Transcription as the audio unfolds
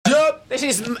This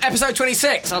is episode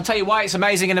 26. I'll tell you why it's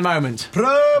amazing in a moment.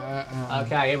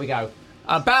 Okay, here we go.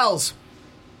 Bells.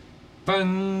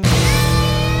 Bun.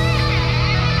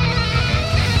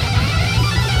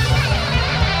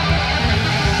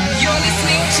 You're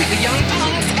listening to the Young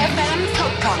Punks FM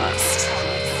podcast.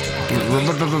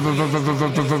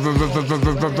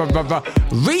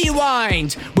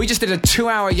 Rewind! We just did a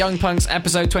 2-hour Young Punks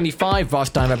episode 25,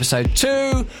 Varstein episode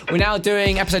 2. We're now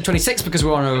doing episode 26 because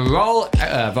we're on a roll.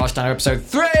 Varstein episode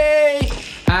 3.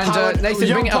 And Nathan,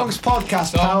 Young bring it up. Punks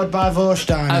podcast powered by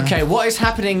Vorsteiner. Okay, what is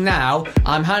happening now?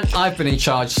 I've been in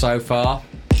charge so far.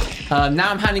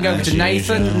 Now I'm handing over to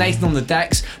Nathan. Usual. Nathan on the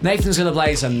decks. Nathan's going to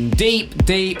play some deep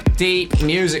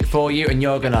music for you, and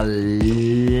you're going to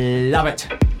love it.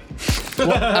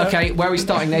 Okay, where are we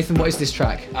starting, Nathan? What is this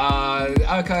track?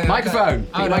 Okay. Microphone.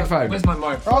 Oh, no. Microphone. Where's my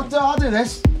microphone? I'll do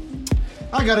this.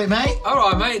 I got it, mate.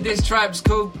 Alright, mate, this trap's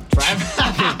called Trap.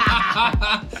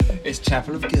 It's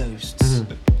Chapel of Ghosts.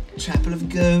 Chapel of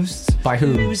Ghosts. By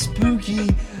whom? Ooh, spooky.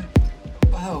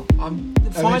 Well, find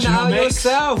that Original out mix.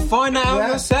 yourself. Find that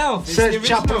out yourself. It's the Says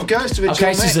Chapel original. of Ghosts original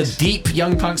Okay, this mix. is a deep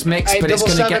Young Punks mix, but it's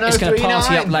going to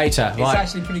party up later. It's Right,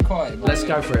 actually pretty quiet. let's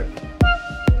go for it.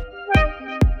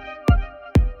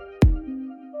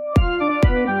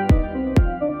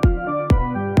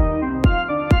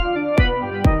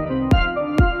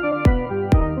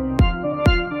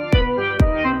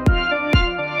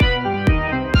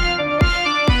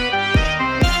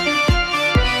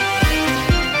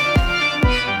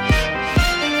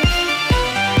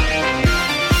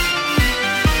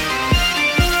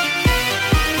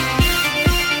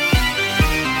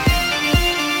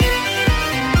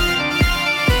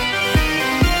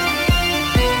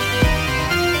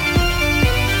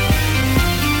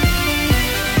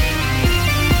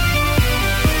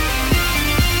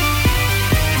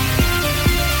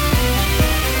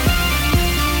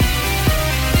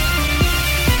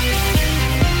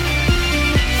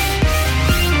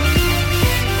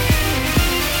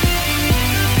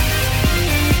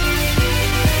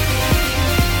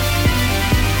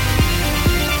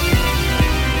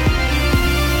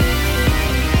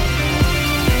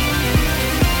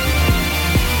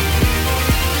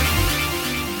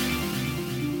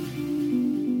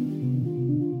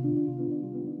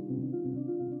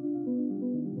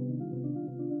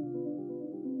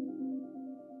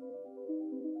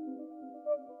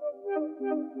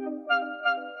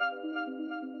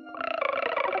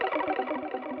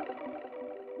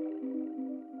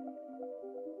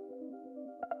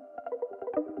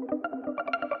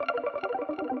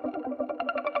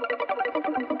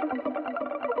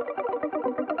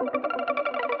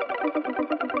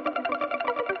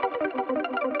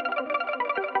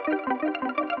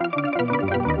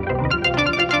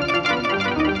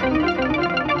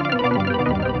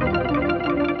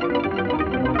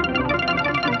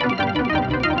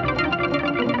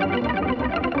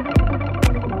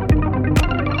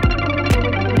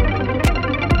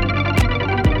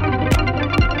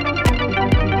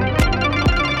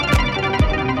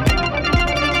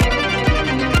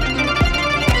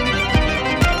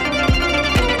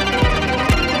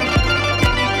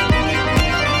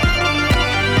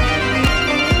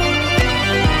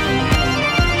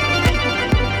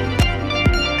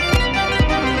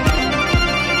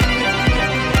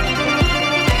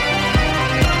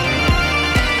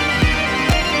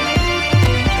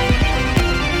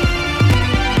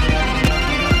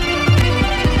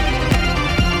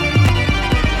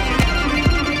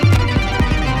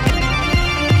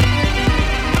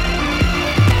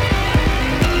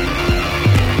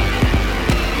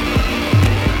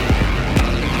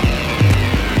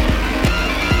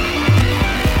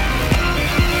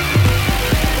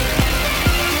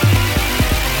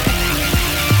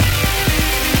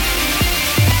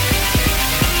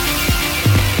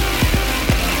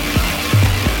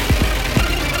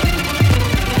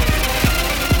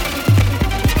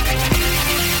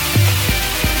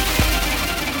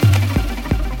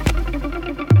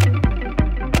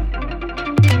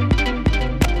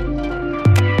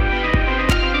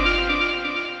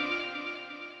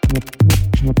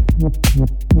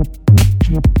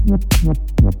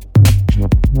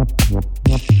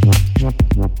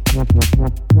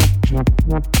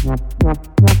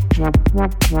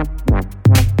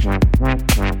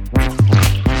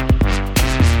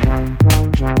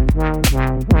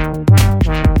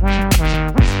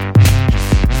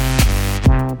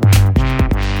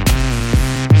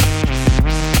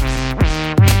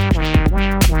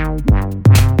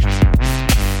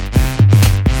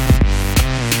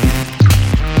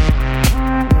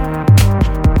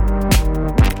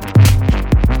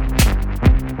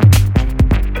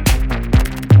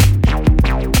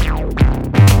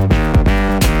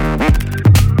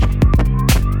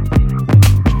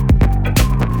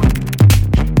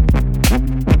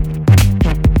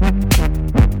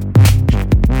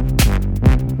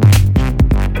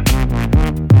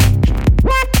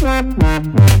 Like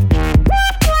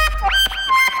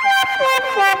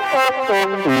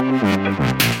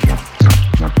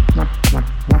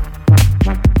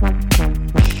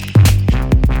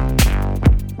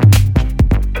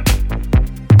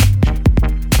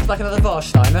another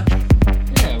Warsteiner.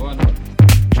 Yeah, why not?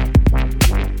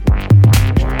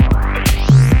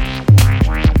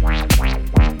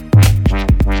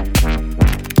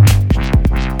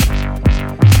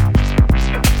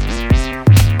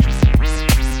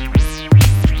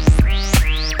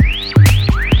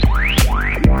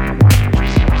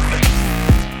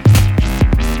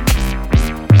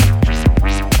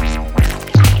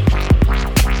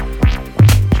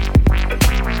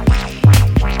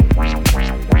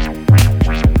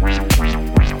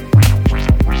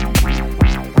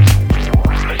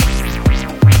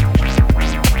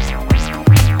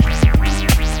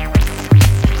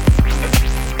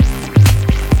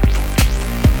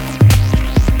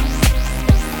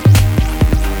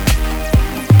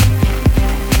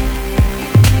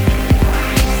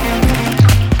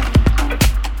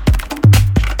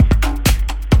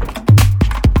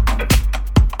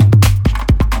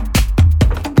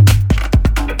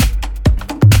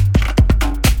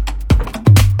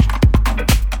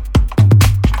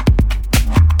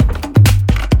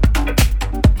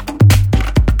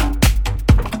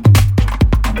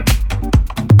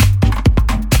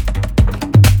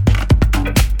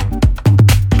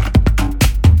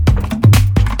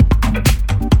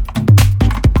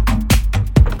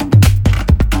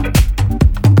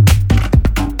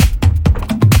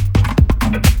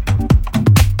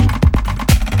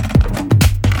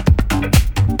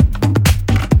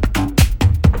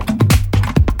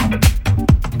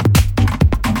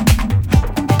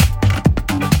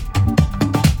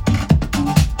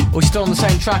 Still on the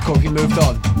same track, or have you moved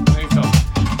on? Moved on.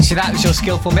 See, that was your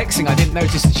skillful mixing. I didn't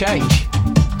notice the change.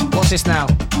 What's this now?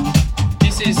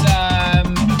 This is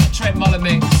Trent Muller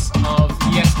mix of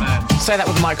Yes Man. Say that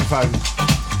with the microphone.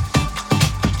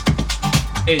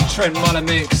 It's Trent Muller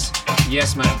mix,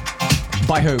 Yes Man.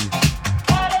 By whom?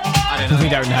 I don't know. We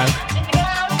don't know.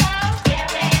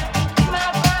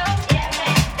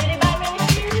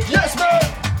 Yes, man!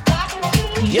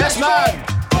 Yes, man!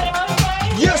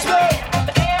 Yes, man!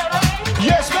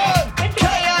 Yes, man!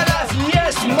 KNF,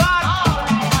 yes, man!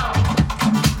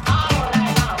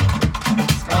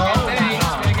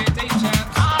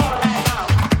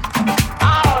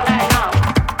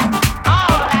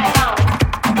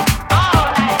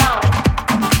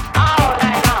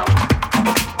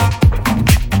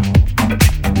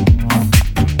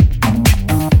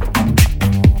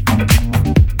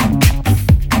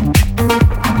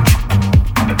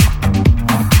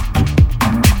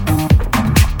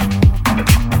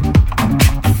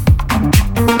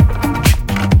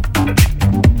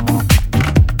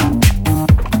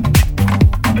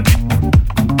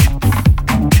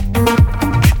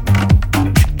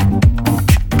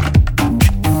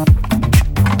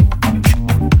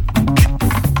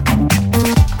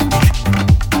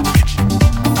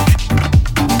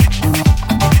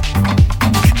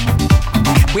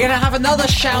 Another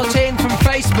shout in from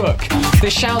Facebook. The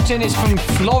shout in is from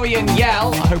Florian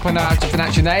Yell. I hope I know how to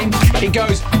pronounce your name. It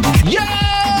goes,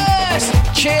 yes!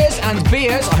 Cheers and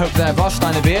beers. I hope they're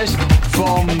Warsteiner beers.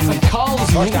 From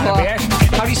Karlsruhe.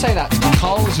 How do you say that?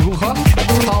 Karlsruhe?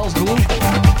 Karlsruhe,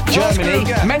 Germany.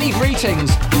 Many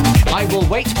greetings. I will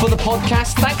wait for the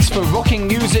podcast. Thanks for rocking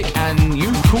music and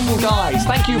you cool guys.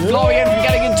 Thank you, Florian, for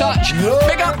getting in touch.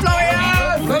 Big up,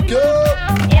 Florian! Thank you!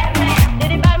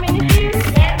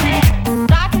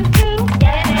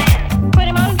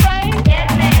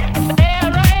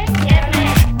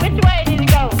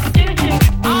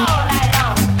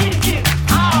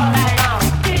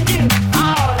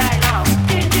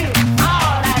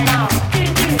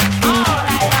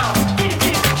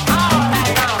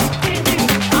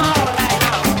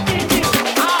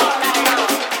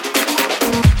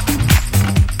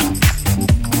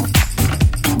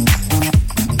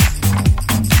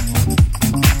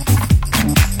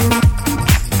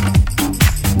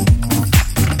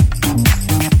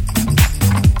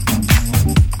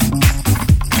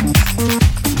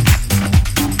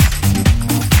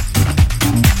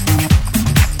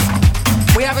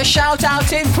 Shout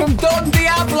out in from Don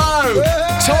Diablo,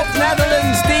 top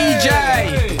Netherlands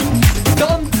DJ.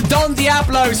 Don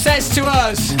Diablo says to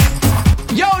us,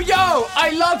 yo, I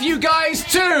love you guys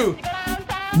too.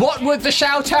 What would the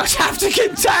shout out have to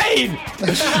contain?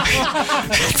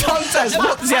 Don says,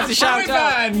 what does he have to shout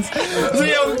out?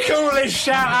 The coolest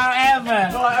shout out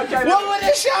ever. Right, okay, what would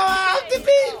the shout out have to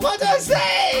be? What do I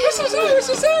say? What's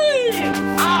I say?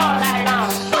 All night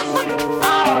long.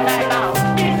 All night long.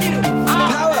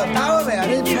 Power.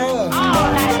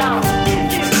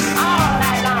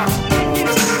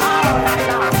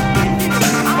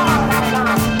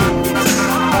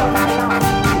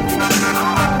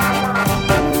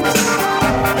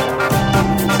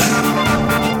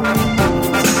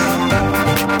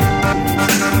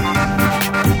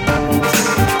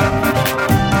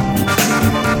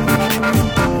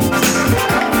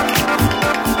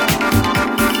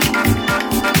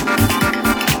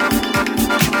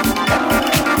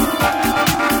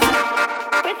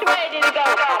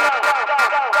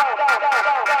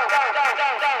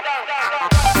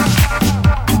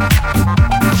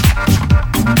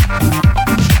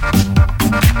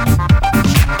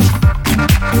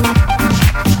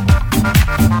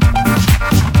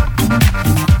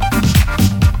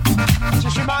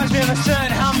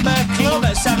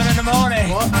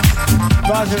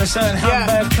 a certain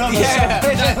Hamburg club or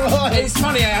something. It's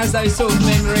funny, it has those sort of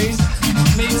memories.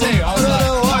 Me too. I was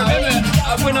I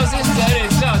remember when I was listening to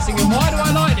it, I was thinking, why do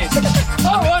I like this? Oh,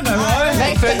 I know why.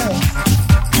 Nathan.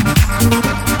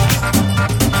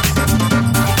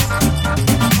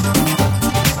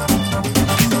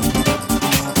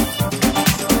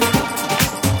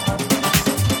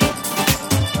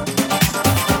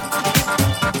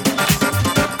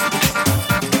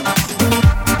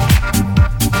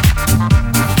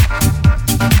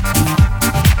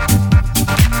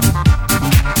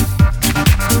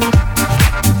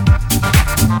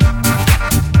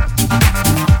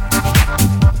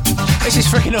 This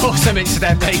is freaking awesome,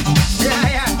 incidentally.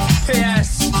 Yeah.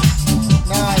 P.S.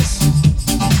 Nice.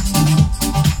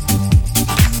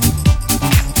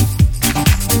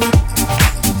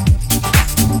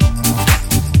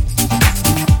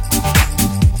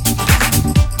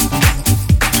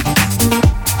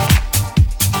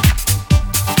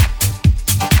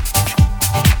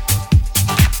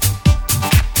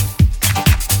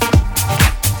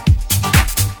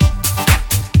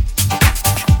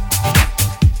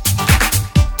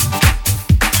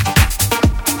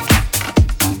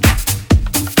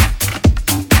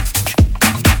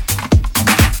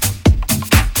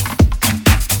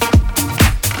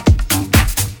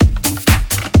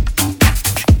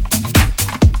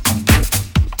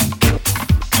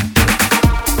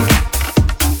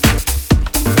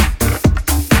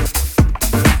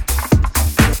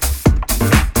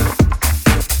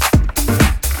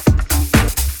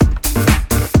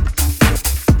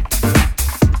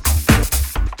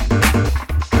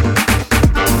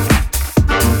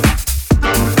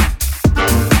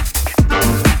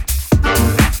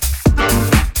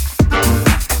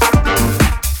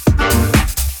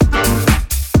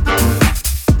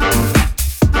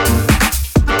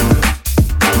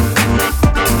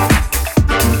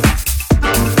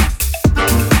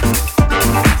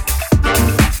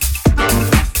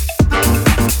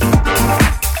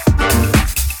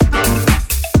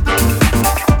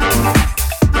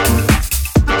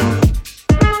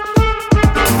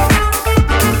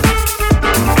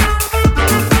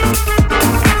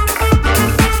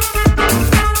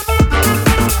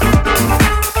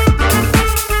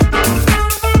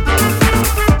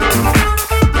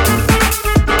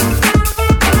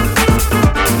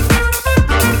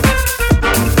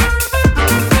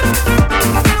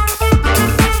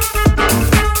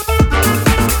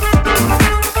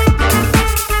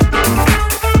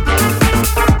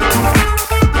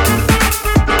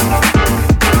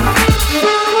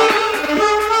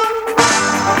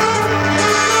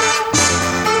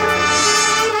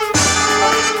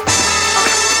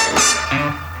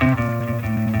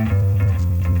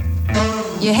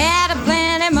 You had a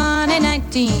plenty money,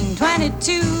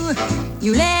 1922.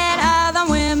 You let other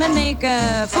women make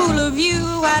a fool of you.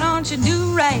 Why don't you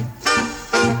do right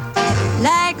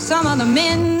like some other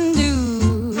men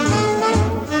do?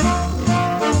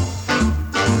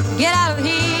 Get out of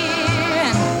here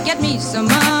and get me some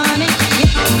money.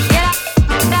 Get out.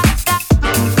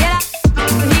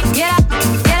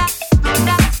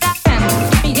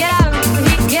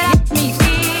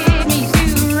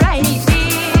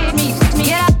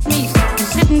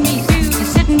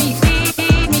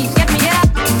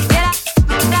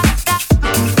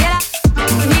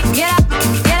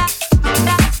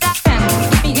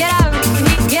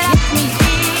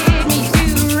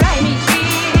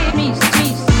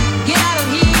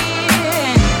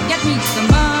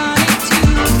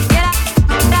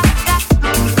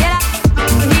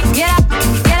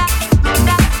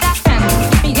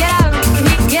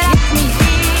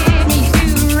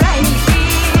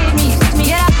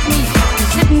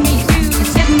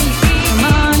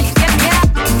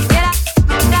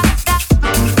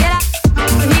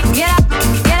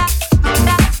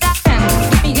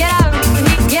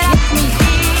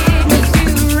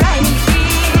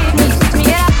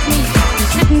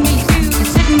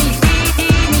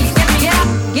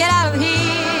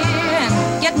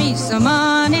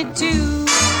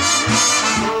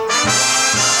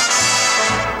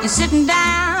 Sitting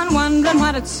down wondering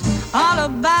what it's all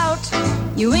about.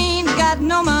 You ain't got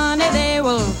no money, they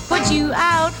will put you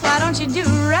out. Why don't you do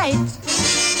right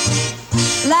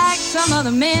like some other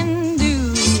men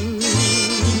do?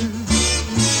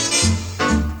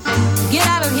 Get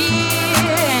out of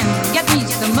here and get me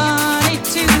some money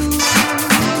too.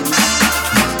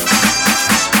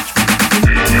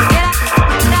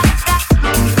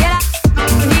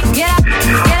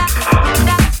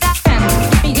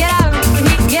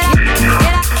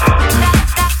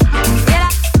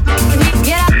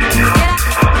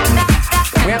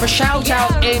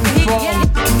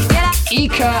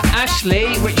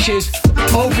 Ashley, which is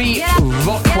Obi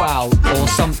Rockwell or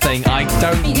something. I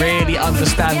don't really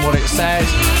understand what it says,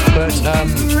 but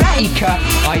Ike,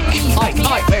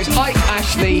 it's Ike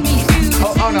Ashley.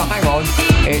 Oh no, hang on.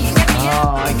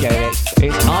 I get it.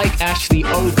 It's Ike Ashley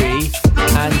Obi,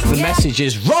 and the message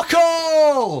is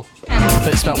Rockall,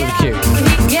 but spelled with a Q.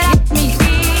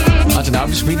 I don't know. I'm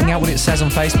just reading out what it says on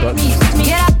Facebook.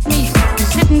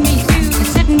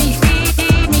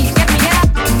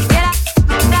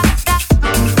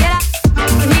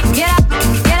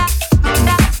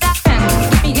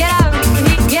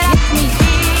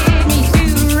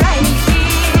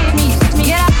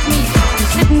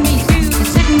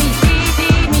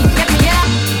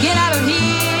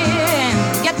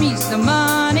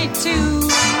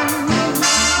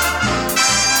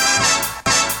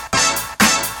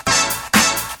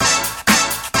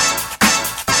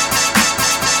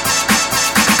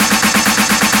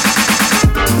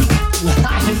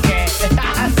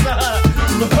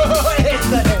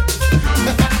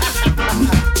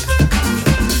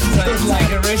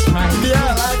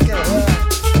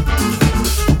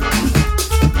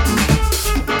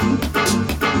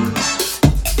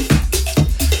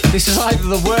 This is either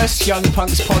the worst Young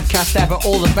Punks podcast ever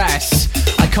or the best.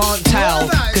 I can't tell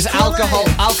because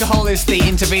alcohol is the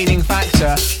intervening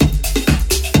factor.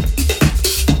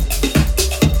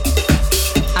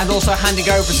 And also handing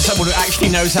over to someone who actually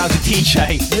knows how to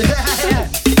DJ. Yeah.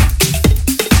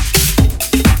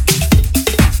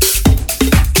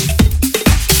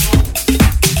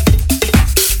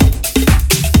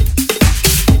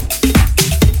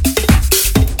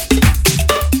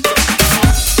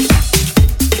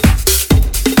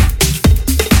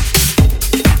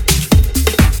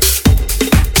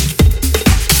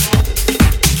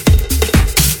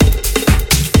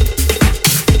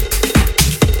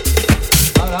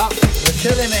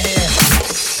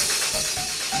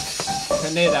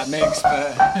 Near that mix,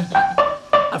 but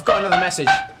I've got another message.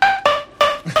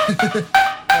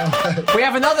 We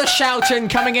have another shout-in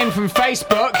coming in from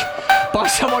Facebook by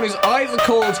someone who's either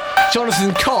called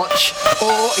Jonathan Koch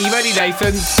or, are you ready,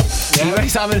 Nathan? Yeah. Are you ready,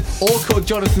 Simon? Or called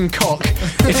Jonathan Cock.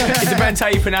 It depends how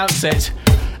you pronounce it.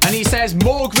 And he says,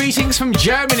 more greetings from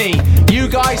Germany. You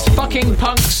guys fucking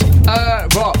punks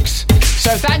rocks.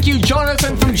 So thank you,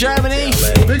 Jonathan from Germany.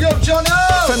 Big up,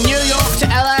 Jono! From New York to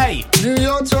LA. New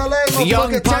York to LA. The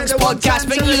Young Punks podcast,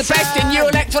 bringing you the best in new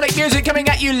electronic music, coming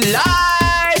at you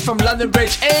live from London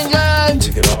Bridge, England.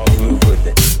 We can all groove with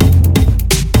it.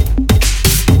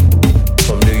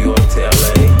 From New York to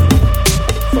LA.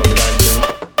 From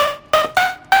London.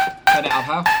 turn it up,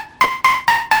 how?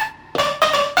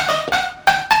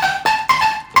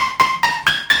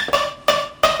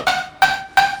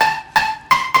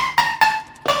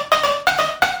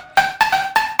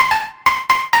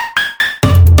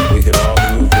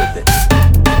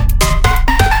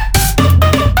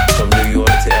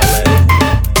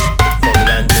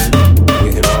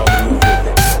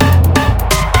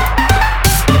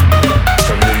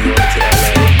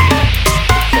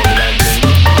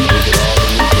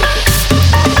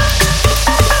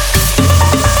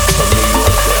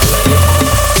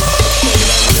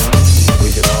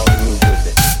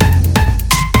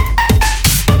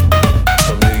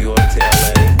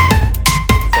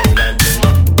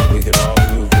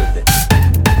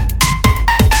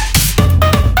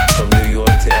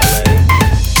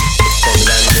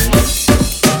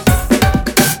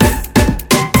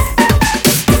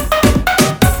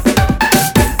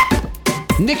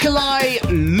 Nikolai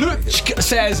Luchk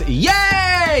says,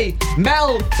 yay!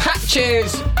 Mel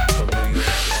Patches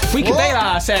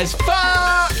Freakadela says,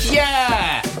 fuck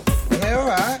yeah! Yeah,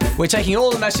 alright. We're taking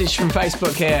all the message from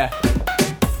Facebook here.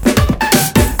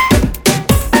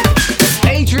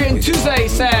 Adrian Tuesday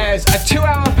says, a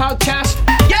 2-hour podcast,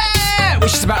 yeah!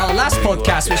 Which is about our last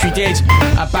podcast, which we did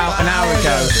about an hour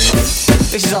ago.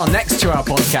 This is our next 2-hour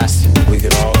podcast. We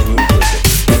can all groove with it.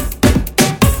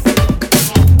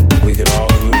 We can all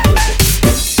groove with it.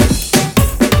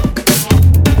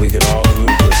 We can all groove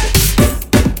with it.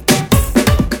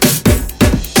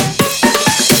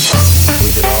 We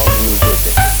can all groove with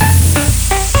it.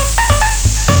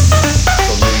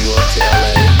 From New York to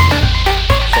LA,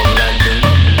 from London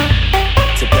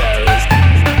to Paris,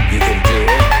 you can do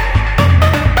it.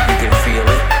 You can feel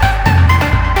it,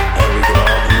 and we can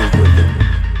all groove with it.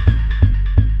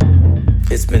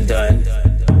 It's been done.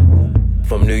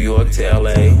 From New York to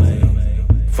LA,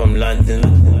 from London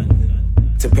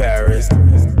to Paris,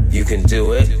 you can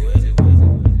do it,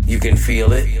 you can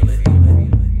feel it,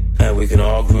 and we can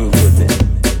all groove with it.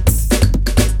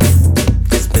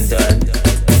 It's been done.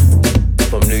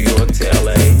 From New York to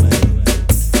LA,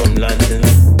 from London,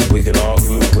 we can all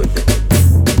groove with it.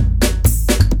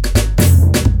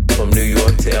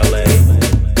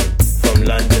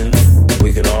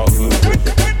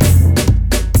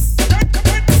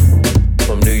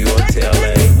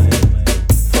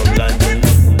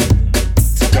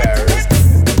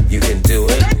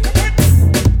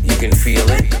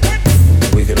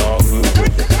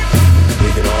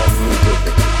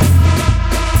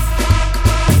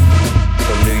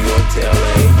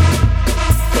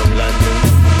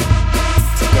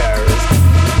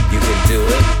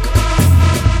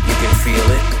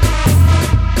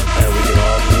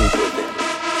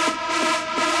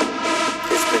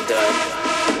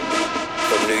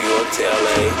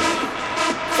 LA,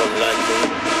 from London,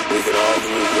 we can all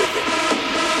groove with it.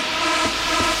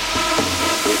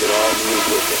 We can all groove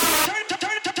with it.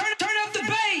 Turn up the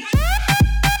bass.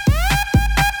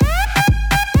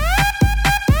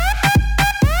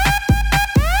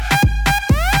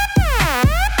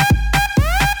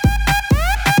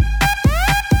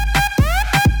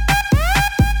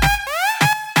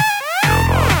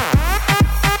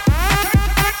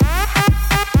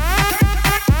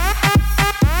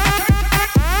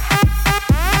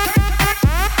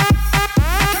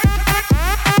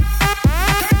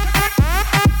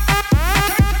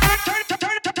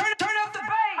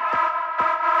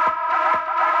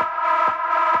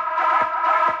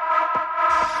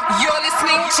 You're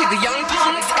listening to the Young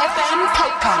Punks FM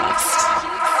podcast.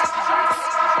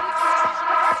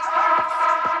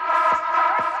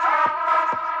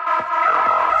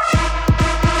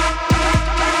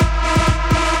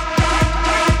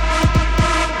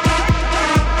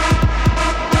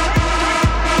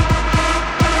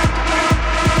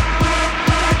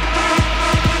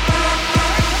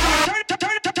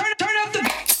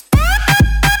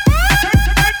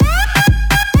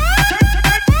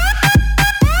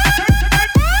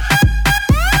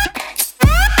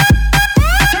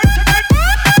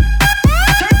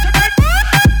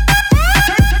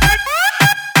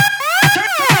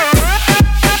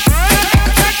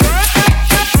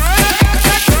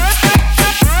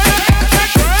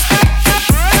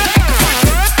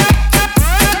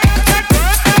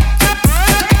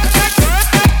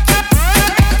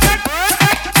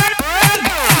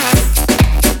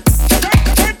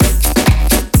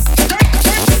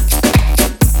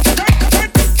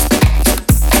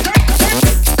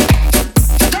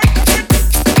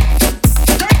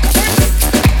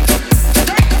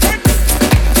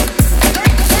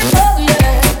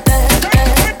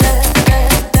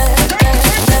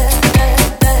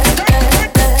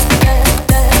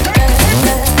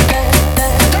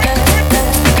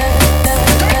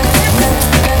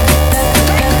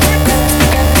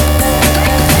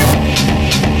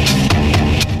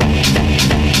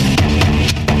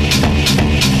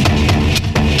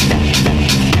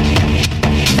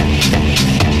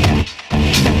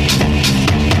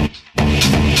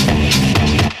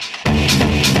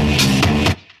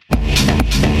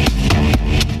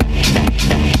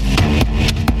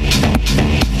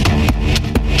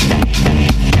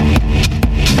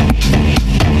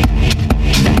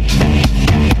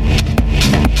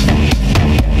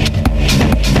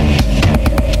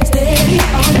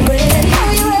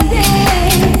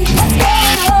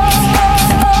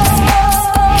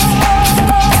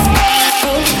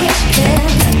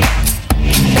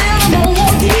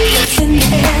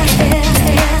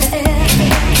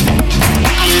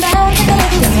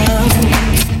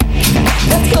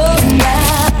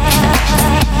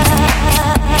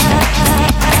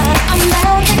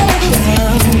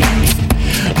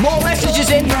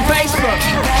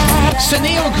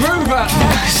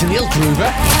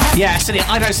 Yeah, Sunil,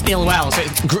 I know Sunil well. So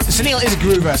Sunil is a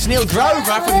groover. Sunil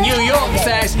Grover from New York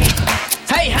says,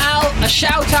 "Hey Hal, a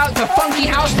shout out to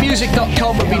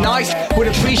funkyhousemusic.com would be nice. Would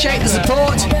appreciate the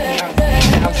support.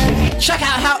 Check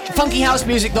out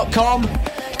funkyhousemusic.com.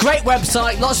 Great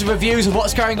website, lots of reviews of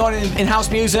what's going on in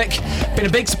house music. Been a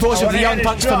big supporter of the Young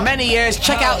Punks for many years.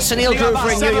 Check out Sunil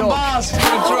Grover in New York. Bars. It's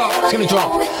gonna drop. It's going to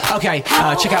drop. Okay,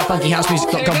 check out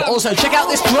funkyhousemusic.com. But also check out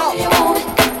this drop.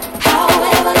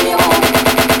 However do you want it?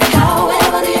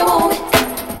 However do you want it?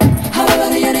 However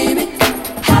do you name it?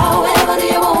 However do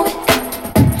you want it?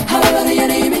 However do you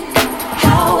name it?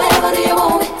 However do you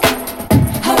want it?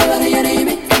 However do you name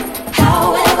it?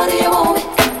 However do you want it?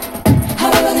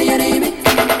 However do you name it?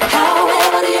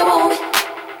 However do you want it?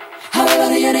 However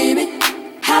do you name it?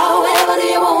 However do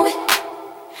you want it?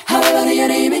 However do you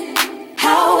name it?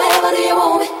 However do you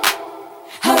want it?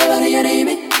 However do you name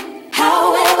it?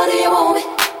 However do you want it?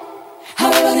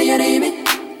 However do you name it?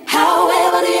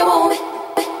 However do you want it?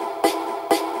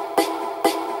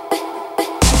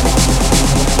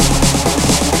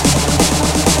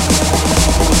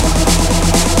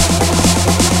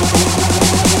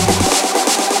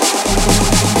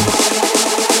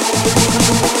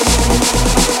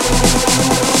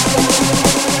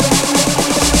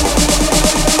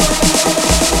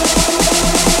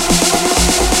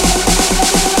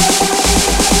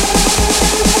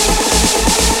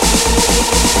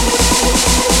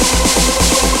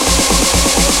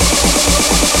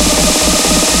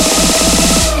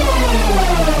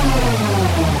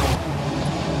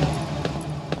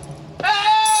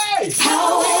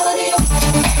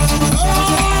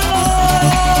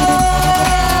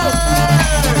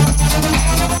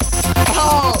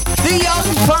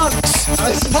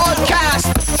 Podcast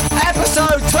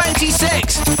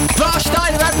ep26,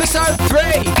 Warsteiner episode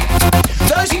 3.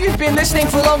 Those of you who've been listening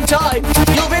for a long time,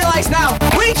 you'll realise now,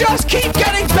 we just keep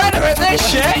getting better at this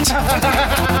shit!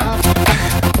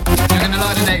 You're going to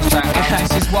like the next track.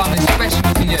 This is one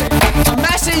especially for you. A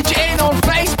message in on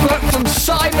Facebook from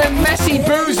Simon Messy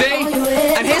Boozy,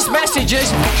 and his message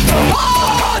is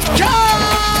podcast!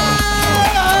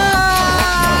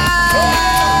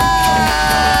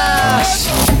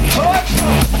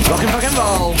 Rock and fucking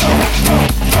roll.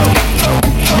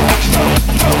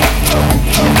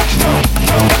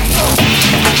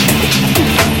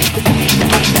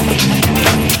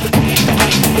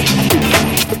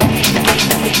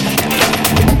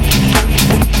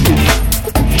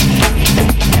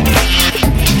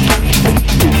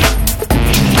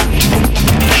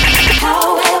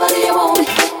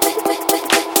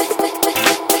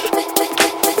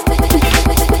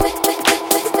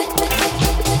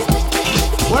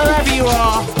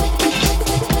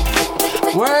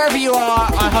 Wherever you are,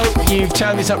 I hope you've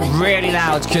turned this up really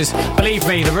loud, because believe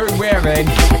me, the room we're in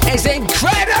is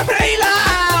incredibly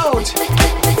loud!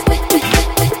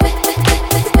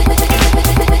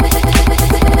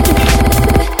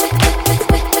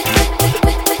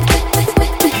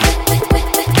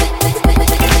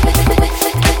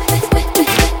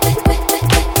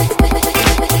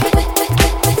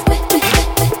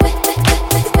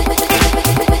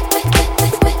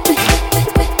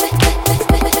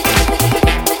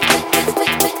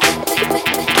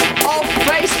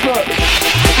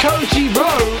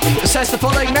 Says the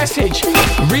following message.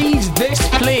 Read this,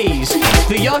 please.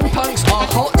 The young punks are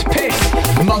hot piss,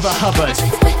 Mother Hubbard.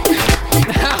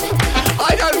 Now,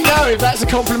 I don't know if that's a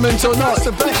compliment or not. That's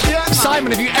the best yet, man.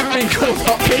 Simon, have you ever been called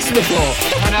hot piss before?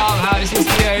 I know how this is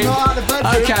for you. Not out of bed,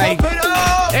 dude. Okay, Pop it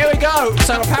up. here we go.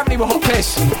 So apparently we're hot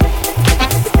piss.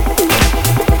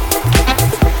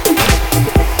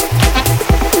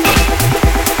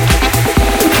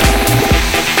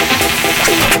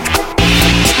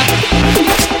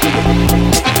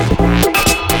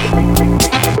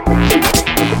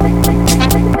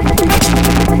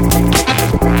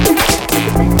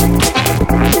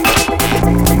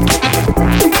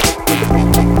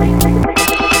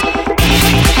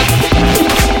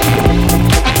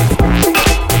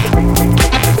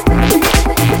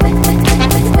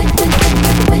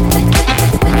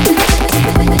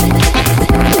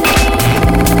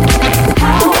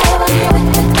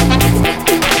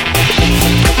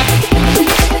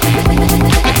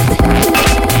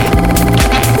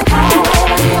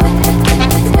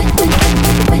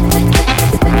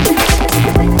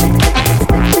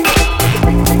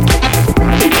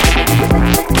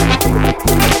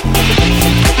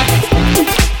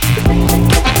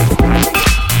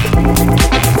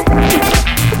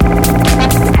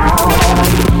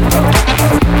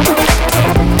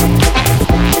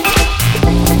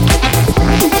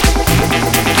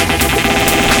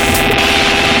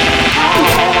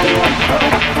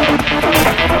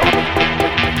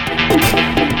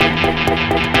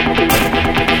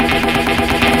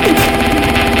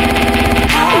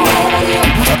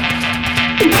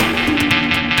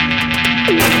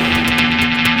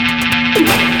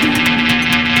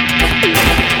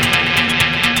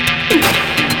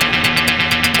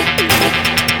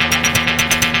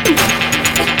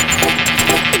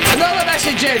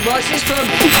 Right, this is from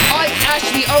Ike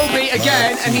Ashley Obi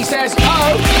again, and he says, and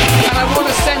I want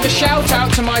to send a shout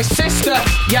out to my sister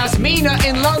Yasmina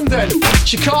in London.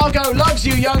 Chicago loves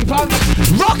you, young punks.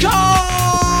 Rock on!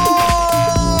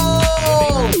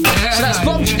 So that's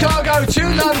from Chicago to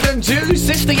London to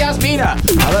Sister Yasmina.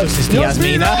 Hello, Sister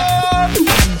Yasmina.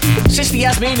 Sister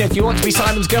Yasmina, if you want to be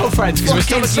Simon's girlfriend, because we're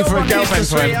still looking for a girlfriend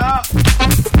for him.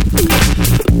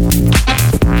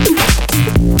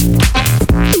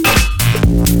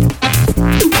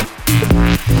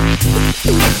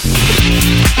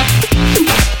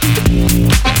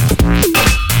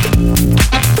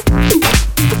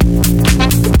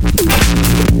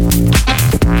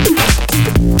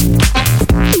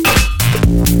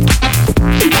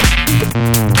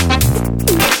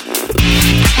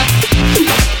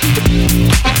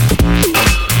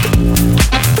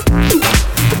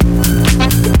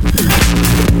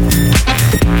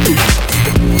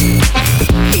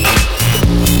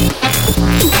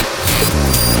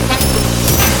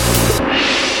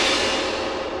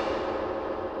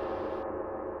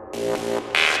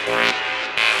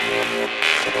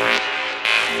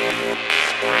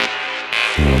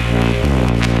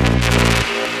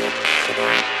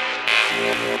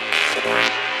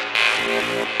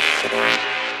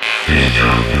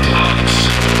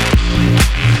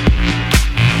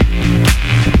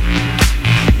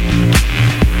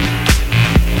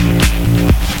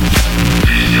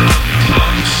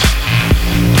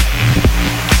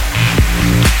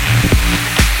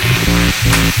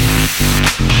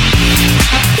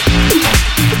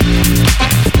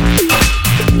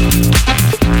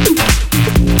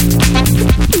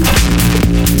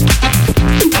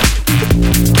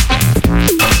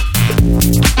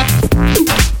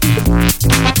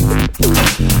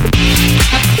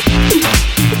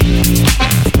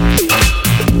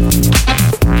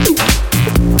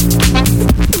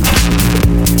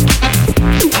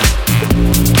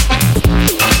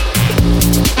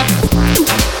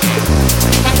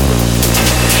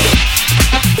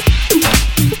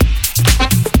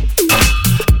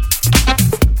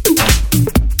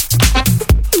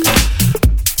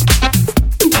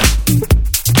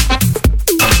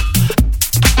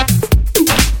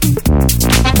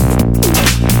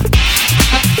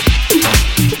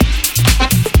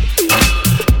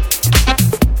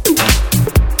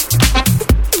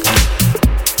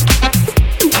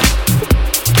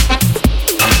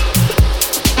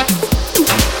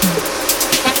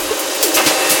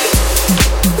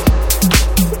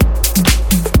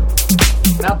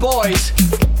 boys,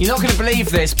 you're not going to believe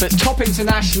this, but top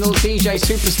international DJ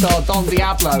superstar Don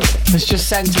Diablo has just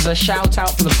sent us a shout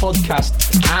out for the podcast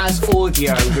as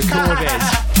audio recorded.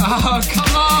 Oh,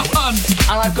 come on!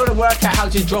 And I've got to work out how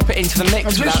to drop it into the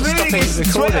mix without stopping the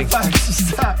recording.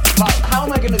 But how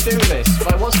am I going to do this?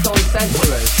 Like, what's Don said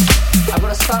to us? I'm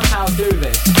going to somehow do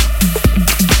this.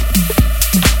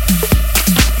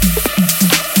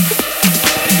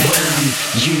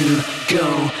 You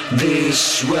go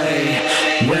this way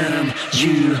when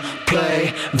you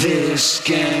play this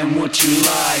game. Would you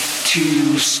like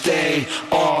to stay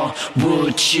or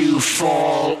would you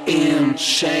fall in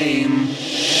shame?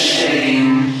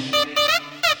 Shame.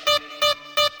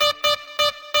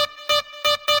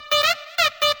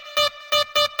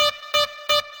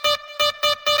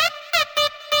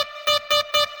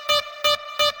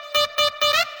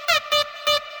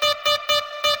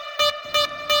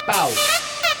 Bow.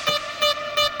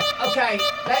 Okay,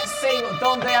 let's see what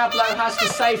Don Diablo has to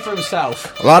say for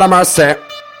himself. Laura Marce.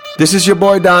 This is your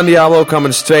boy Don Diablo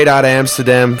coming straight out of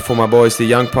Amsterdam for my boys the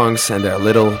Young Punks and their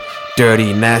little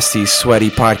dirty, nasty, sweaty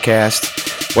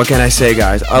podcast. What can I say,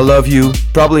 guys? I love you,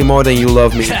 probably more than you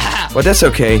love me, but that's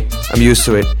okay. I'm used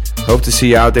to it. Hope to see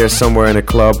you out there somewhere in a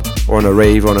club or on a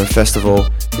rave or on a festival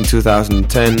in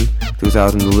 2010,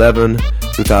 2011,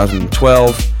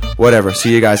 2012, whatever.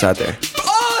 See you guys out there.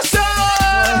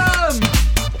 Awesome!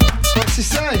 What's he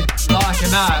say? Like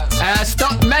that.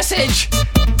 Stop message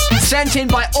sent in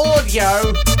by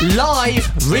audio, live,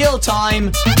 real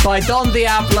time by Don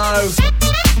Diablo,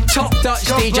 top Dutch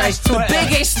DJ, bless the Twitter.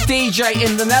 biggest DJ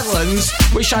in the Netherlands,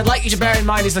 which I'd like you to bear in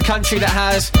mind is the country that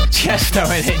has Tiesto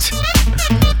in it.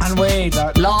 And we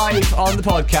don't. Live on the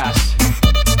podcast.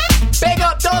 Big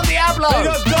up Don Diablo! Big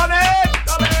up Donny!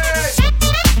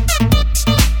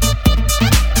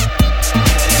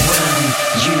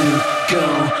 You go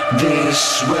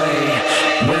this way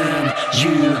when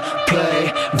you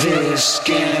play this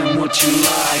game. Would you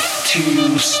like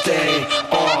to stay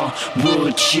or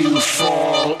would you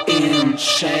fall in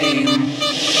shame?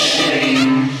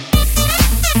 Shame.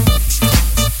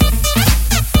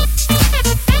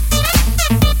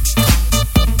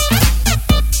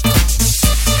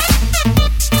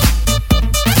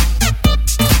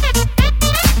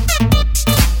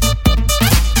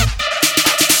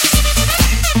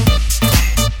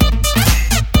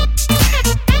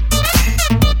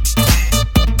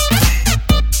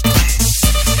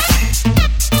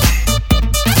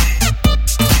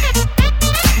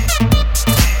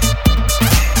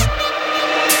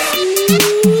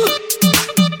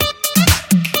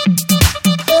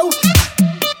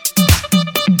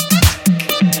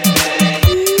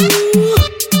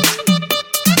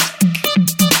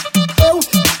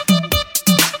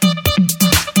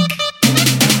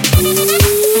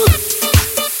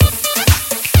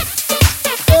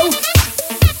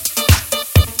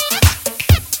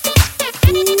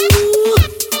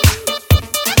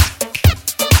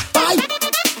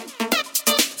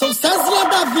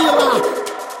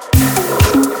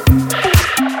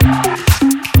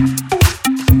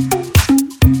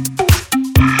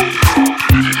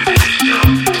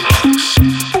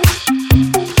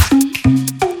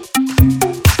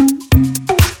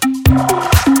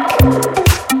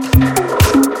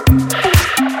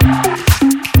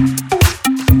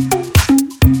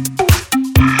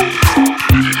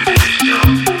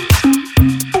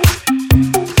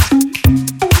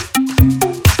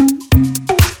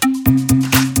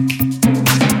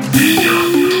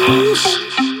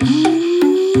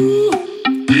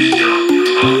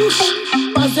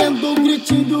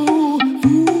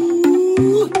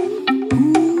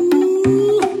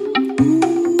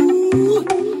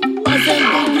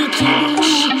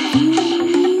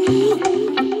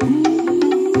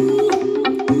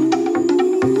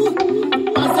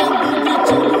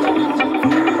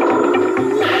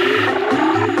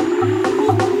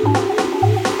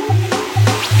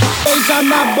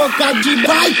 Na boca de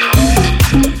vai.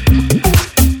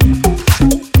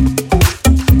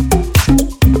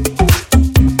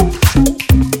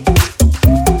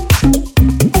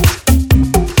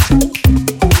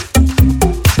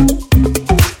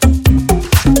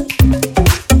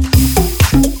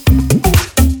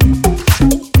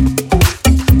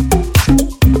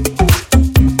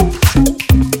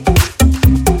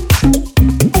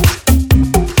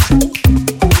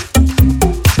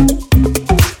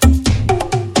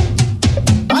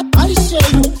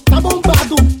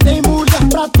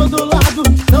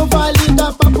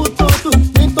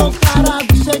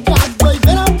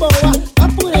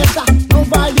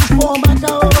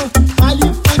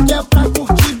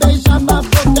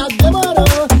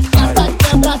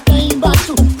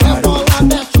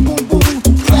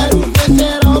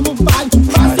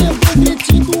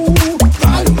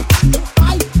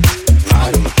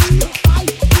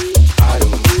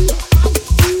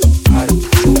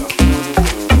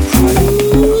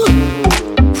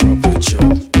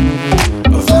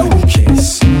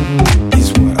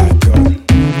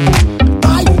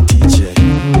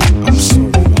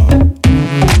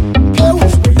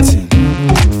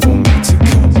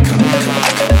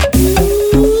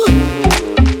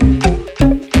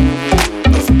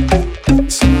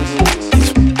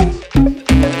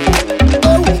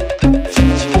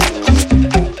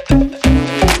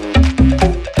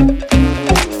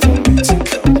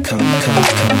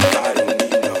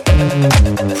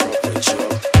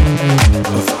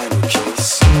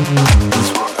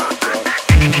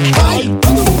 Vai,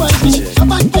 todo funk,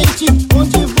 chama quente,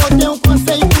 onde vou ter um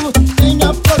conceito. Tem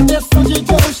a proteção de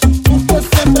Deus, porque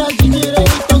sempre é de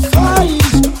direito. Eu sou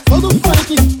raiz, todo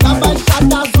funk, da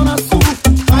Baixada Zona Sul.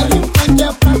 Vai de funk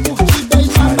é pra curtir,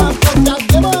 beijar na boca,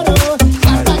 demorou.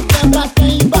 Cada quebra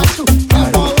tem embaixo, é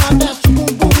bola, mexe o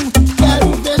bumbum. Quero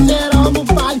ver geral no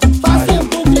baile,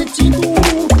 fazendo um gritinho do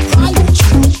vai, vai, vai,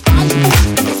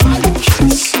 vai.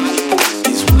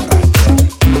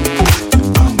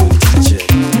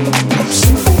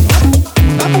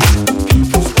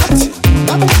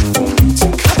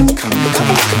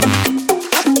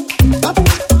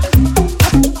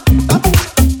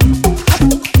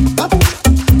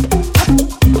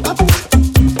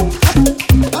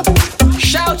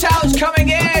 Shout outs coming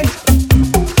in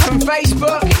from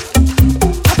Facebook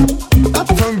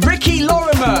from Ricky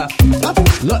Lorimer.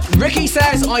 Look, Ricky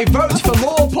says, I vote for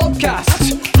more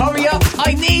podcasts. Hurry up,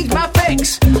 I need my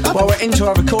fix. Well, we're into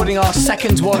our recording our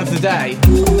second one of the day,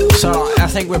 so I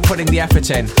think we're putting the effort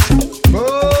in.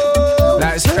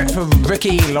 Let's hear it from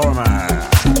Ricky Lorimer.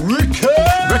 Ricky!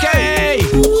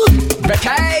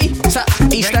 Is that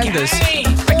EastEnders?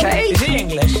 Ricky? Is he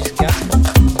English? Yeah.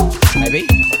 Maybe.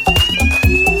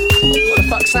 What the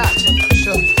fuck's that? It's a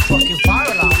fucking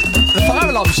fire alarm. The fire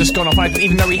alarm's just gone off. I didn't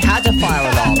even know we had a fire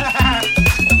alarm.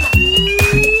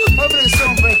 Hoping there's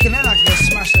someone breaking in, I can just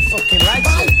smash the fucking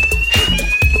legs in.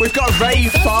 We've got a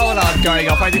rave fire alarm going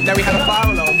off. I didn't know we had a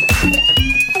fire alarm.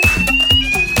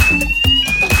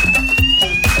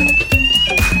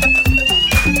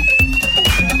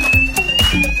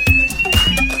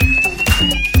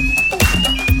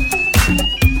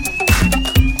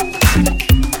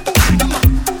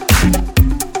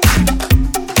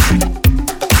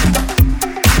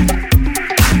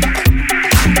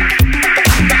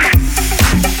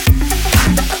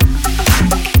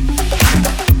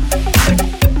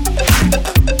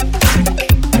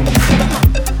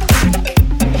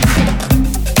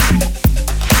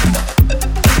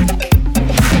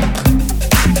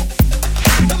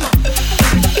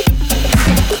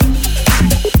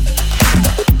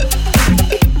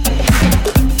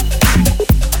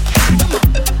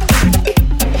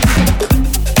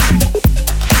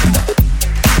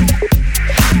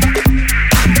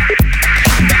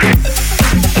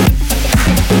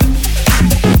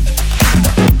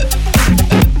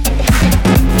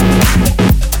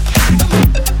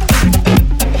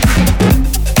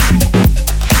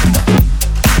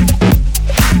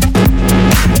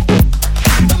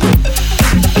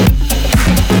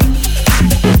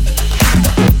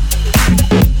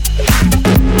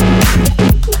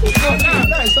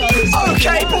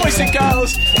 Okay, boys and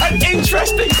girls, an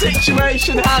interesting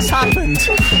situation has happened.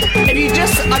 If you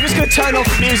just, I'm just going to turn off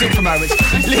the music for a moment.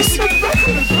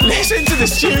 Listen to the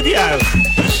studio.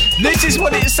 This is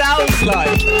what it sounds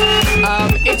like.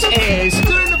 It is.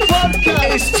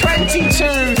 It's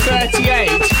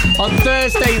 22:38 on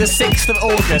Thursday, the 6th of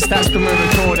August. That's when we're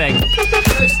recording.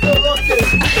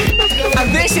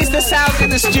 And this is the sound in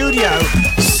the studio.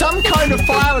 Some kind of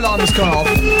fire alarm has gone off,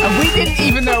 and we didn't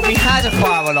even know we had a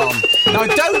fire alarm. Now, I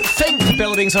don't think the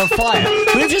building's on fire.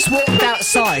 We've just walked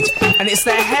outside, and it's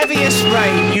the heaviest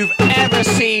rain you've ever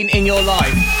seen in your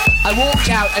life. I walked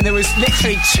out, and there was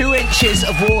literally 2 inches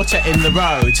of water in the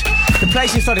road. The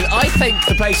place is flooded. I think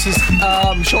the place is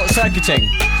short-circuiting.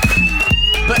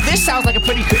 But this sounds like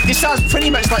this sounds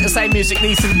pretty much like the same music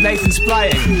Nathan's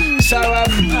playing. So,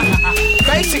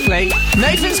 basically,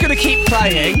 Nathan's going to keep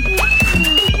playing.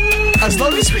 As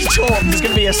long as we talk, there's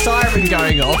going to be a siren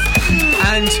going off,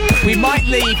 and we might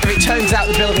leave if it turns out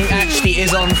the building actually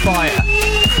is on fire.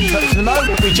 But for the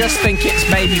moment, we just think it's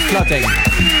maybe flooding.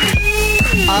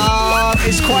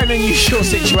 It's quite an unusual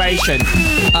situation.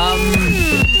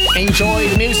 Enjoy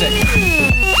the music.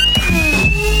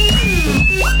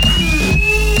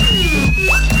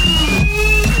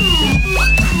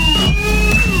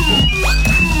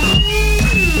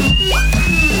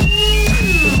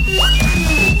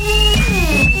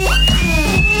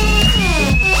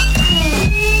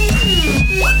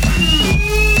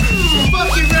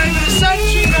 Fucking rave of the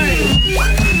century, mate!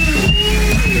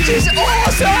 This is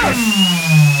awesome!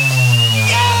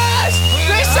 Yes!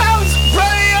 This sounds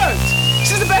brilliant!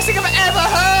 This is the best thing I've ever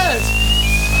heard!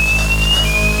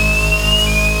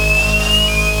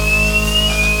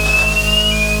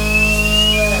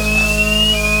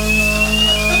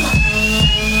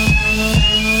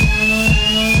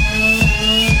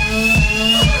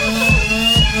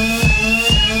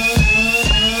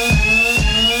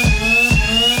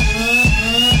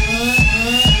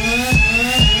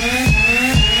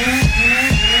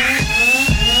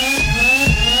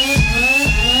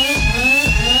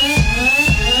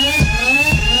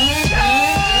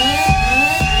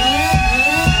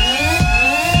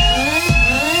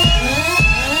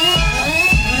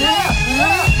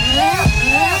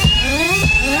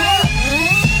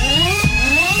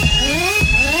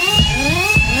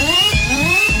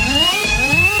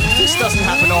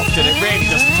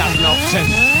 doesn't happen often.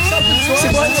 It's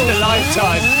once in a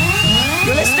lifetime.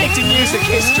 You're listening to music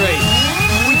history.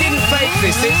 We didn't fake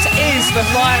this. This is the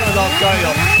fire alarm going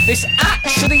off. This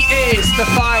actually is the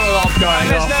fire alarm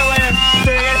going off. There's no way of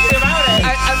doing anything about it.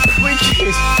 And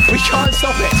we can't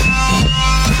stop it.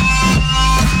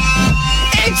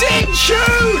 It's in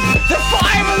tune! The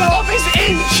fire alarm is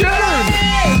in tune!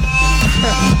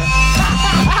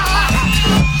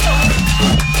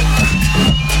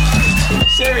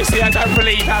 Seriously, I don't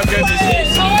believe how good this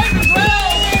is.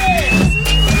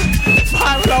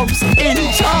 Fire alarm's in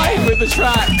time with the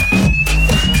track.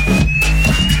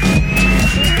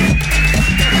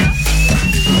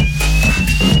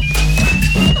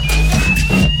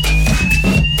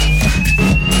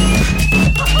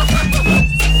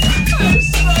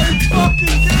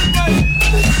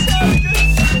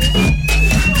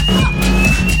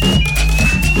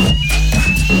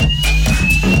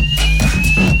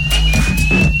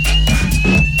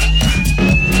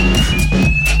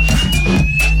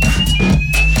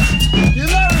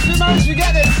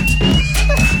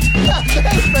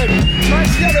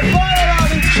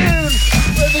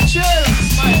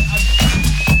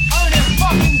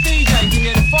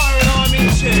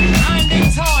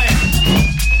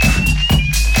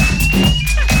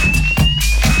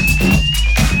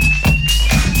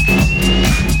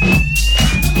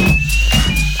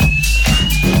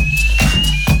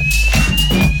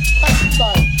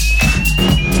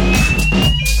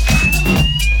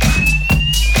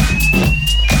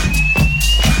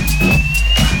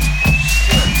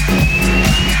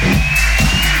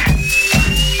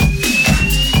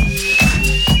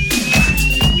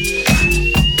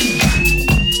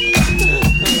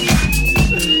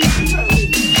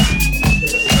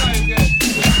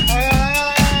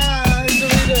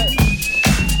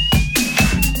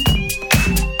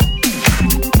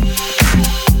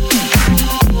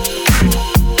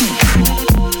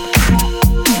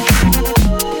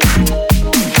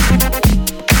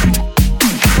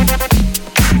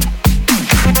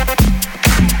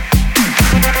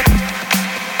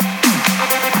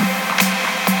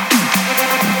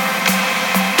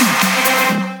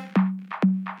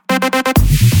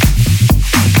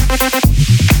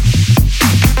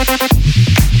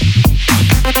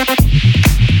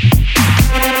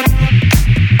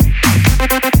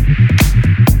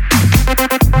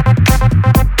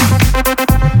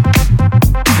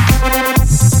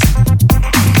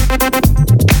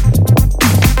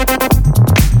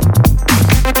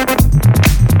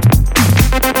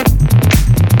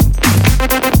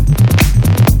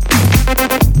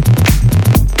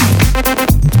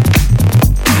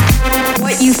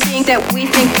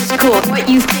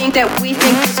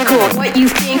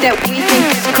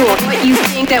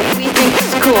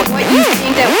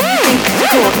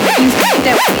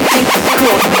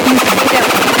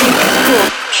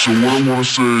 So what I wanna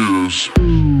say is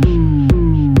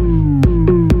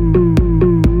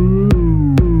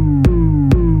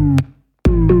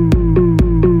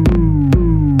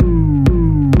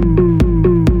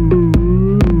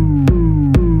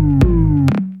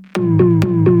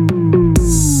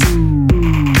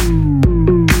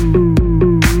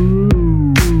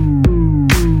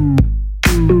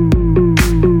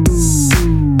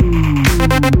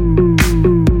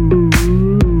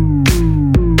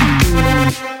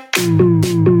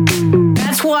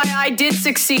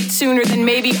sooner than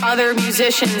maybe other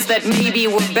musicians that maybe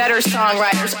were better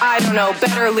songwriters, I don't know,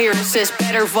 better lyricists,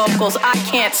 better vocals. I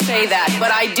can't say that,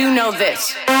 but I do know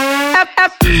this.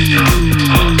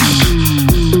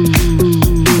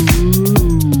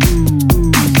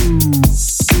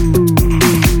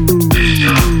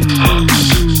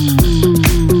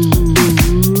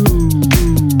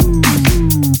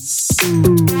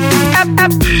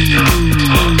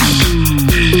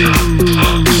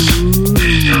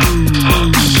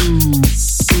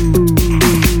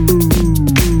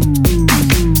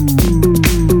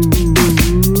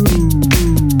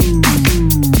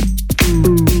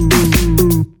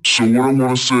 So what I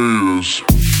wanna say is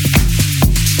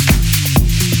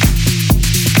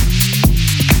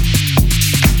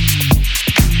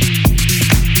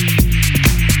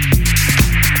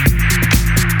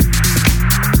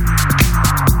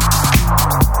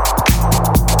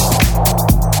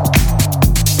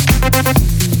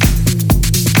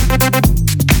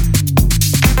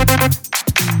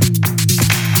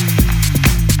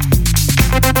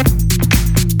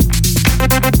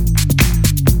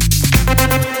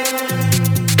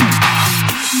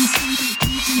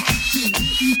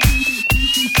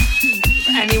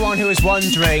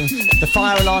wondering, the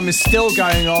fire alarm is still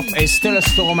going off, it's still a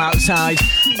storm outside,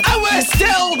 and we're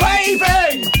still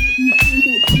waving!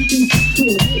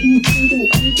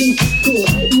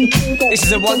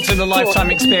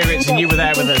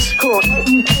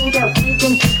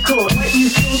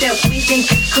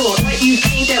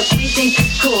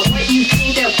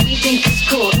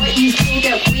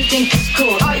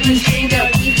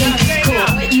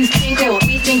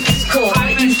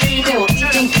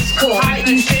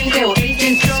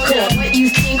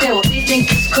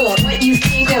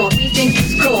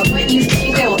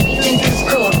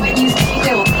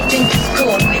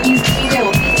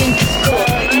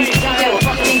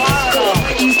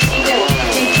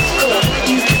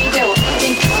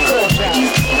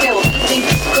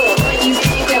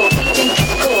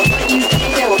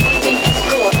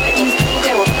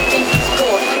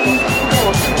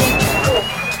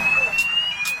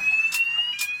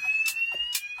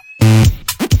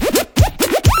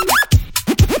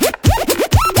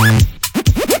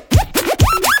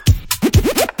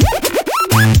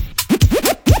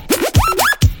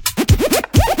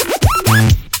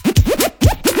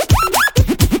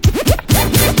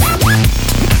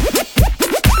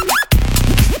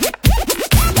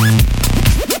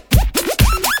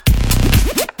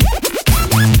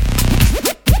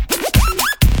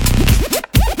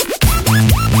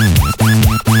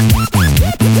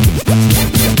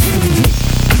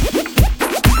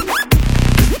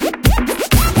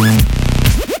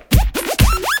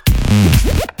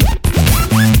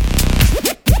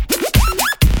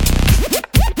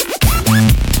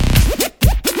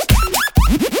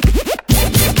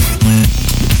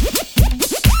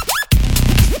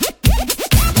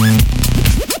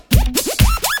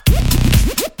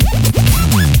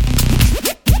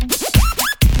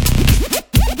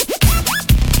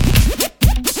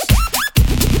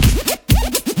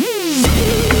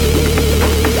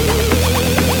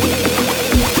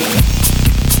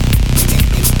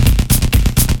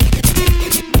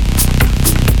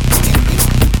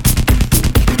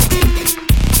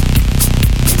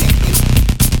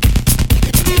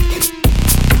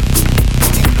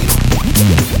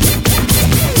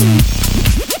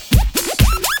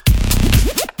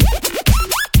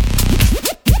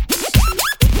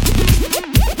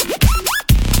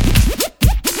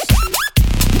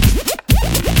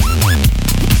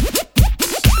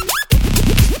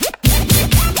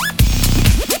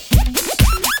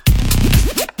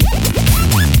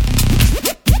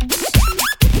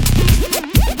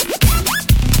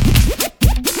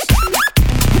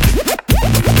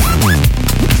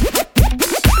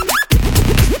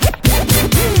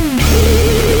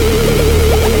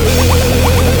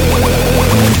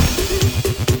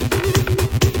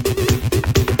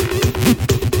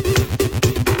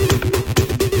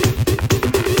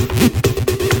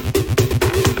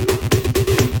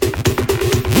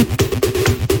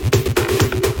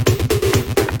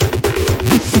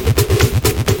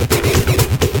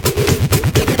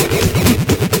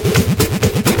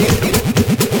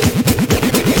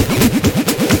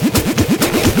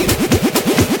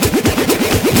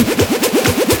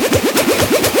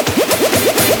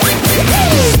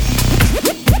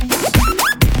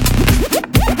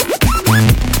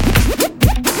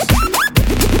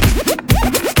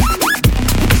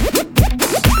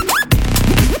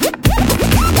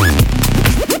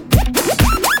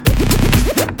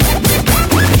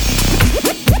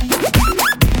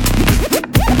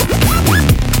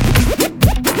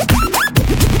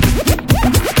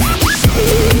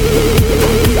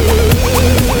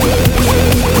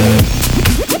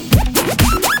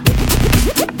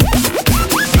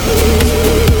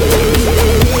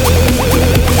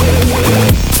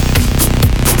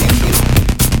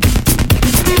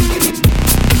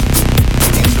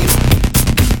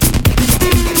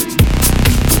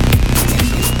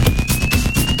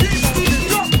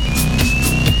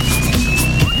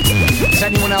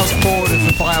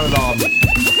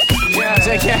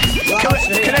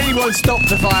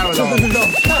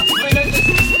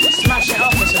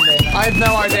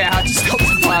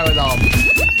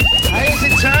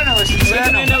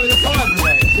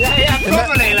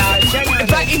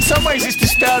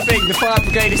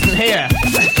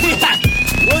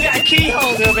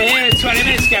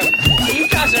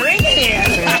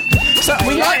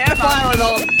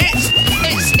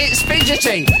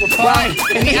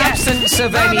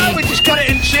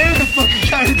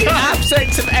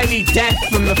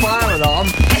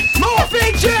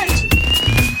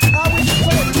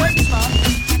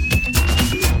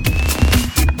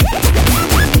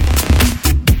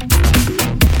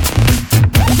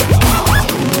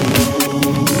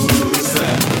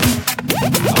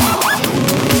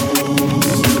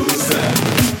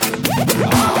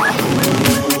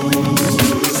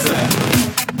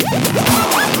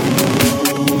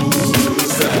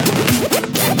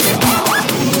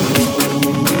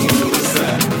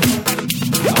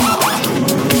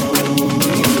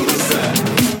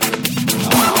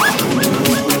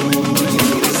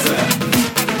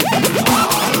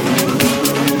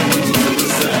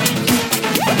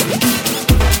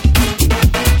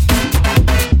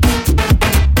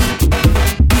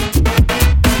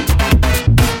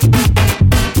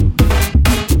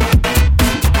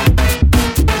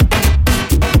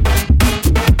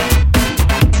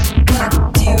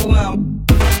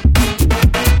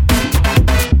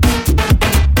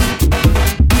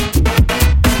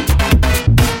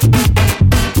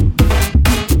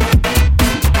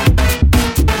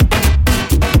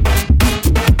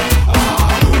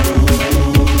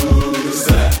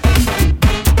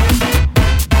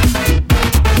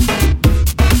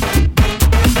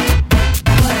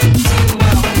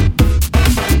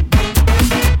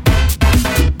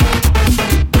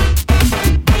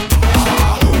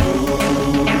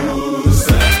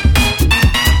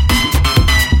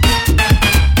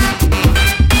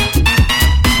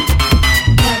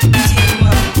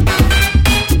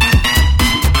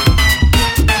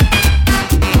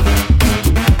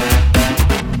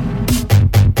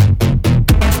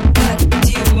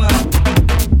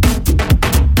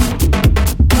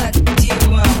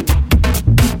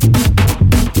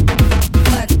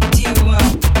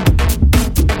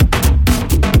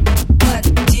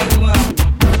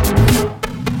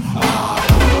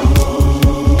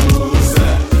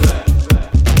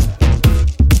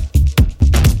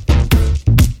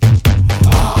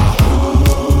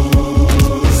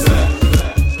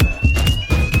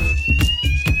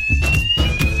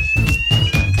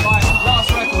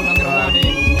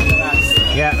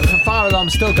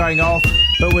 going off,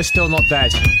 but we're still not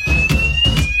dead.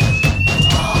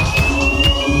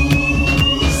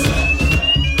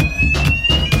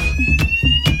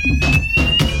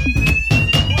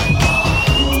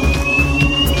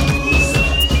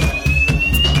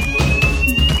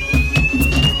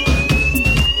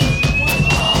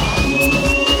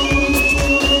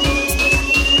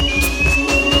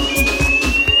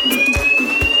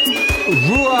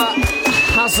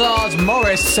 Hazard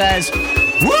Morris says,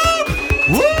 whoop,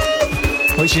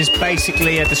 whoop, which is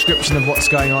basically a description of what's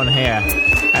going on here.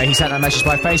 He sent a message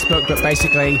by Facebook, but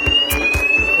basically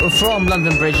from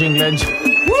London Bridge, England,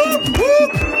 whoop,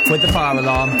 whoop, with the fire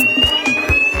alarm.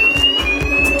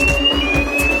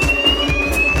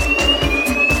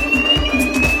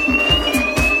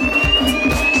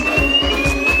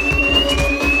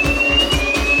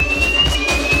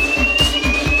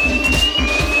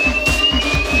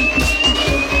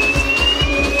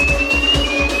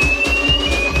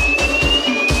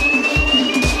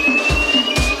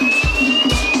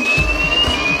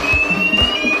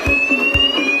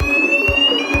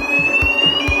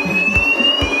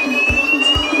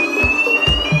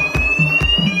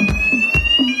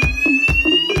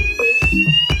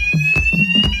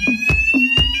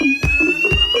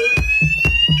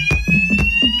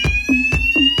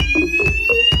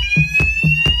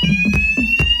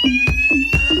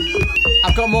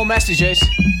 More messages.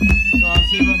 Go on, a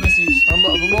few more messages.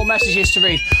 More messages to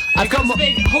read. I've got a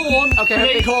big horn. Okay,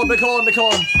 ready? big horn. Ready?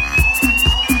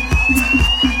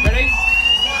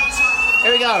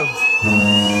 Here we go.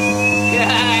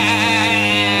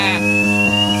 Yeah.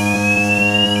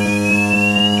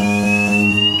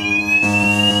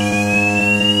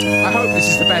 I hope this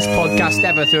is the best podcast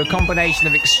ever through a combination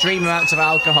of extreme amounts of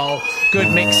alcohol,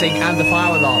 good mixing, and the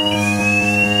fire alarm.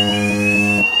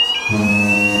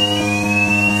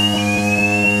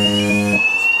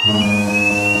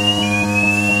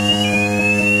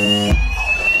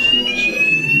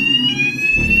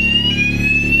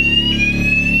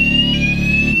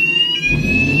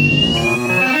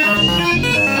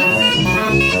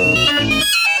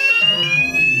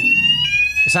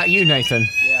 Is that you, Nathan?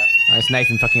 Yeah. Oh, it's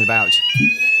Nathan fucking about.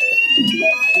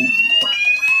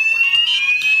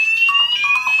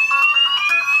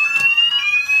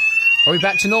 Are we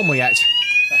back to normal yet?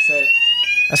 That's it.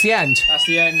 That's the end? That's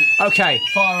the end. Okay.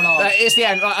 Fire alarm. It's the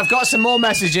end. Right, I've got some more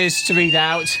messages to read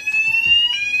out.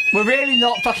 We're really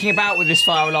not fucking about with this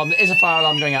fire alarm. There is a fire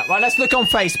alarm going out. Right, let's look on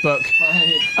Facebook.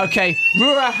 Okay,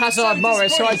 Rura Hazard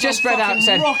Morris, who I just read out,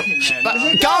 said...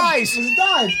 Guys!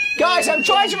 Guys, I'm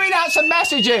trying to read out some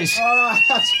messages.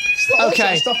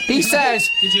 Okay, he says...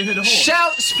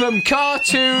 Shouts from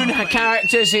cartoon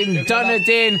characters in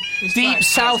Dunedin, deep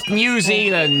south New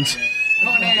Zealand.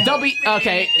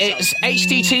 Okay, it's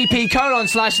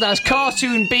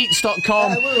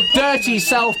http://cartoonbeats.com. Dirty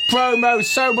self promo.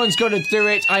 Someone's got to do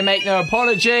it. I make no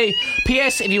apology.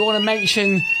 P.S. If you want to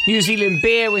mention New Zealand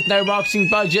beer with no marketing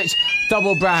budget,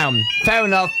 double brown. Fair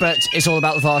enough, but it's all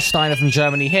about the Warsteiner from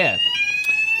Germany here.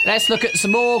 Let's look at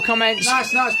some more comments.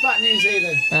 Nice, back New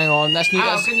Zealand. Hang on, that's new.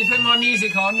 Can you put my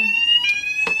music on?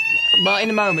 Well,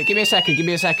 in a moment. Give me a second.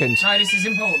 No, this is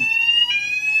important.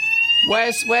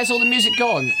 Where's all the music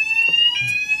gone?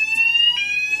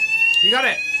 You got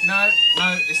it? No,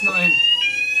 it's not in.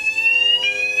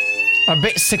 I'm a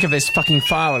bit sick of this fucking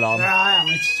fire alarm. Yeah, I am.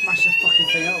 It's smash the fucking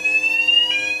thing up.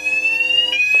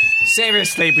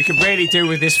 Seriously, we could really do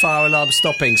with this fire alarm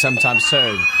stopping sometime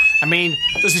soon. I mean,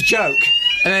 there's a joke,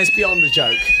 and then it's beyond the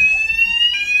joke.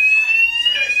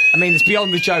 I mean, it's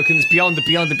beyond the joke, and it's beyond the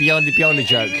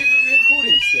joke. Are you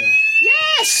recording still?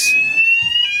 Yes!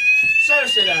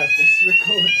 Seriously though, it's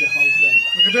record the whole thing.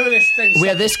 We can do this thing. We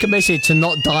are this committed to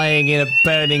not dying in a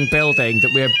burning building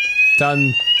that we have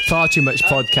done far too much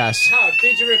podcasts. How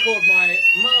did you record my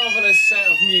marvellous set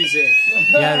of music?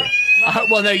 Yeah.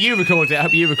 Well, no, you recorded it. I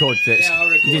hope you recorded it. Yeah, I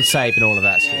recorded it. You did save and all of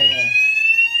that. Yeah.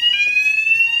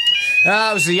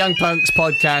 That was the Young Punks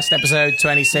podcast, episode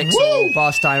 26, or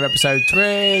Warsteiner episode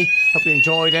 3. Hope you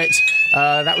enjoyed it.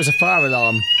 That was a fire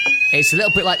alarm. It's a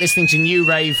little bit like listening to New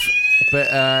Rave,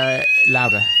 but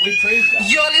louder. We proved that.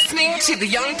 You're listening to the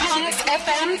Young Punks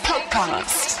FM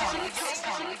podcast.